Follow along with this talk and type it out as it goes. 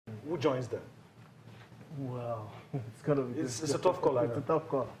who joins them? Well, it's gonna be. It's a tough call. It's a tough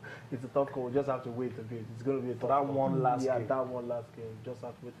call. It's a tough call. We just have to wait a bit. It's gonna be a tough that call. one last game. Yeah, that one last game. Just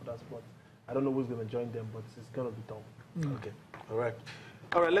have to wait for that spot. I don't know who's gonna join them, but it's gonna be tough. Okay. All right.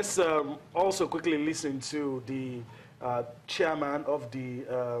 All right. Let's also quickly listen to the chairman of the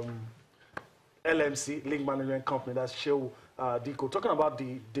LMC, League Management Company, that's Shehu Diko, talking about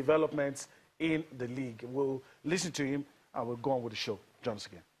the developments in the league. We'll listen to him and we'll go on with the show. Join us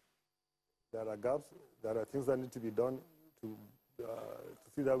again. There are gaps. There are things that need to be done to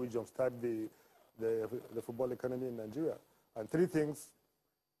see that we jumpstart the football economy in Nigeria. And three things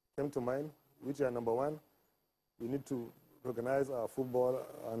came to mind, which are: number one, we need to recognize our football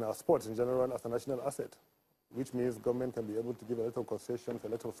and our sports in general as a national asset, which means government can be able to give a lot of concessions, a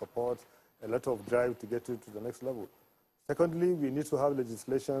lot of support, a lot of drive to get it to the next level. Secondly, we need to have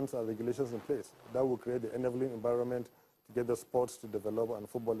legislations and regulations in place that will create the enabling environment to get the sports to develop, and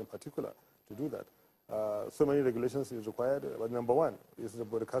football in particular, to do that. So many regulations is required, but number one is the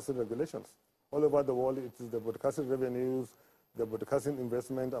broadcasting regulations. All over the world, it is the broadcasting revenues, the broadcasting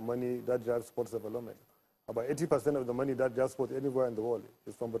investment and money that drives sports development. About 80% of the money that drives sport anywhere in the world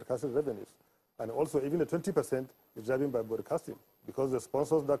is from broadcasting revenues. And also, even the 20% is driven by broadcasting, because the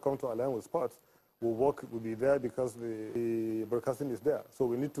sponsors that come to align with sports will be there because the broadcasting is there. So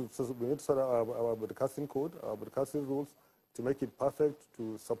we need to sort out our broadcasting code, our broadcasting rules, to make it perfect,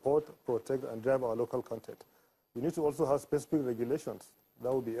 to support, protect, and drive our local content. We need to also have specific regulations that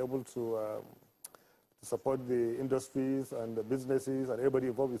will be able to support the industries and the businesses and everybody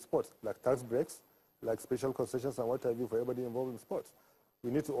involved in sports, like tax breaks, like special concessions and what have you for everybody involved in sports. We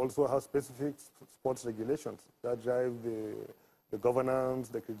need to also have specific sports regulations that drive the governance,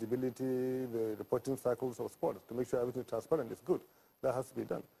 the credibility, the reporting cycles of sports to make sure everything is transparent. It's good. That has to be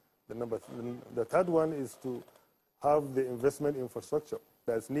done. The third one is to have the investment infrastructure.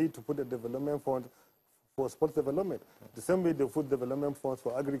 There's need to put a development fund for sports development. The same way they put development funds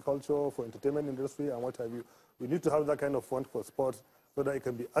for agriculture, for entertainment industry, and what have you. We need to have that kind of fund for sports so that it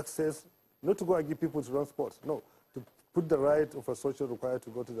can be accessed, not to go and give people to run sports, no, to put the right infrastructure required to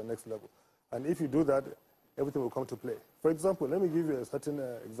go to the next level. And if you do that, everything will come to play. For example, let me give you a certain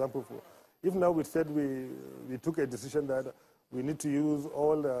example. If now we said we took a decision that we need to use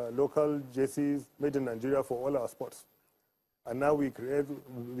all local jerseys made in Nigeria for all our sports. And now we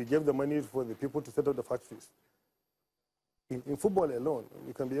give the money for the people to set up the factories. In football alone,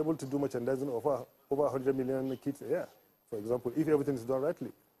 we can be able to do merchandising of over 100 million kits a year, for example, if everything is done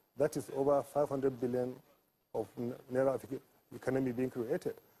rightly. That is over 500 billion of naira economy being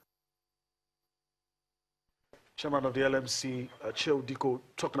created. Chairman of the LMC, Shehu Diko,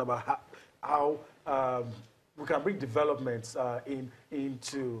 talking about how we can bring developments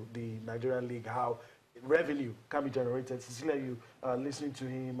into the Nigerian league, how revenue can be generated. Cecilia, you listening to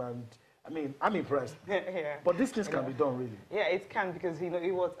him, and I mean, I'm impressed. Yeah. But these things can be done, really. Yeah, it can, because it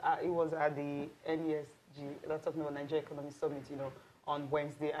was at the NESG, that's talking about Nigeria Economic Summit, on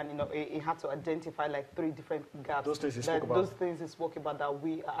Wednesday, and it had to identify like 3 different gaps. Those things he spoke about. Those things he spoke about that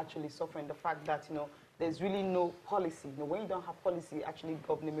we are actually suffering. The fact that there's really no policy. When you don't have policy, actually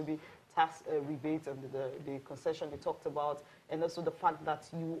governing maybe tax rebates and the concession they talked about, and also the fact that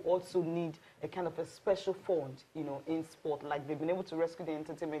you also need a kind of a special fund, in sport. Like they've been able to rescue the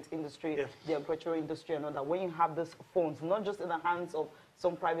entertainment industry, yeah, the agricultural industry, and all that. When you have these funds, not just in the hands of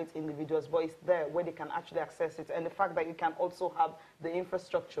some private individuals, but it's there where they can actually access it. And the fact that you can also have the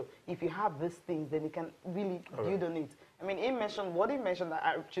infrastructure. If you have these things, then you can really build on it. I mean, what he mentioned that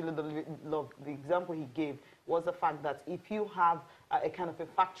I actually love, the example he gave was the fact that if you have a kind of a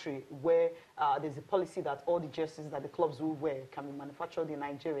factory where there's a policy that all the jerseys that the clubs will wear can be manufactured in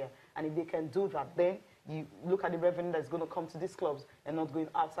Nigeria, and if they can do that, then you look at the revenue that's going to come to these clubs and not going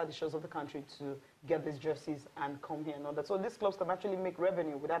outside the shores of the country to get these jerseys and come here and all that. So these clubs can actually make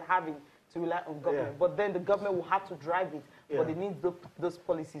revenue without having to rely on government. Yeah. But then the government will have to drive it. Yeah. But they need those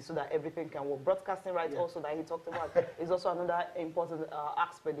policies so that everything can work. Broadcasting rights also that he talked about is also another important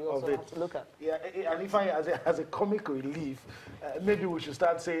aspect they also have to look at. Yeah, and if I, as a comic relief, maybe we should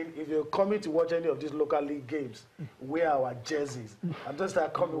start saying, if you're coming to watch any of these local league games, wear our jerseys. And just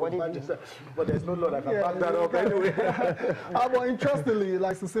start coming with Manchester. But there's no law that can back that up anyway. But interestingly,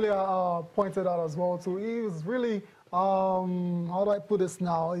 like Cecilia pointed out as well, too, he was really, how do I put this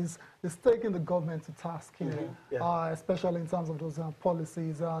now, is taking the government to task here, especially in terms of those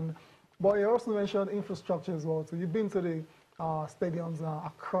policies. But you also mentioned infrastructure as well. So you've been to the stadiums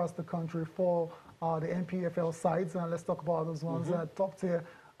across the country for the NPFL sites, and let's talk about those ones top tier.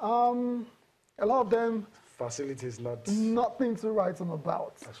 A lot of them facilities not... Nothing to write home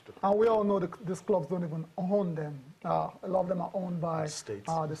about. That's true. And we all know these clubs don't even own them. A lot of them are owned by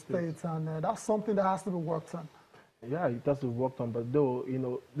the states, and that's something that has to be worked on. Yeah, it has to be worked on, but though, you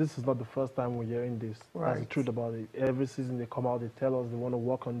know, this is not the first time we're hearing this. Right. That's the truth about it. Every season they come out, they tell us they want to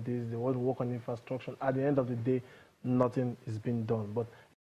work on this, they want to work on infrastructure. At the end of the day, nothing is being done. But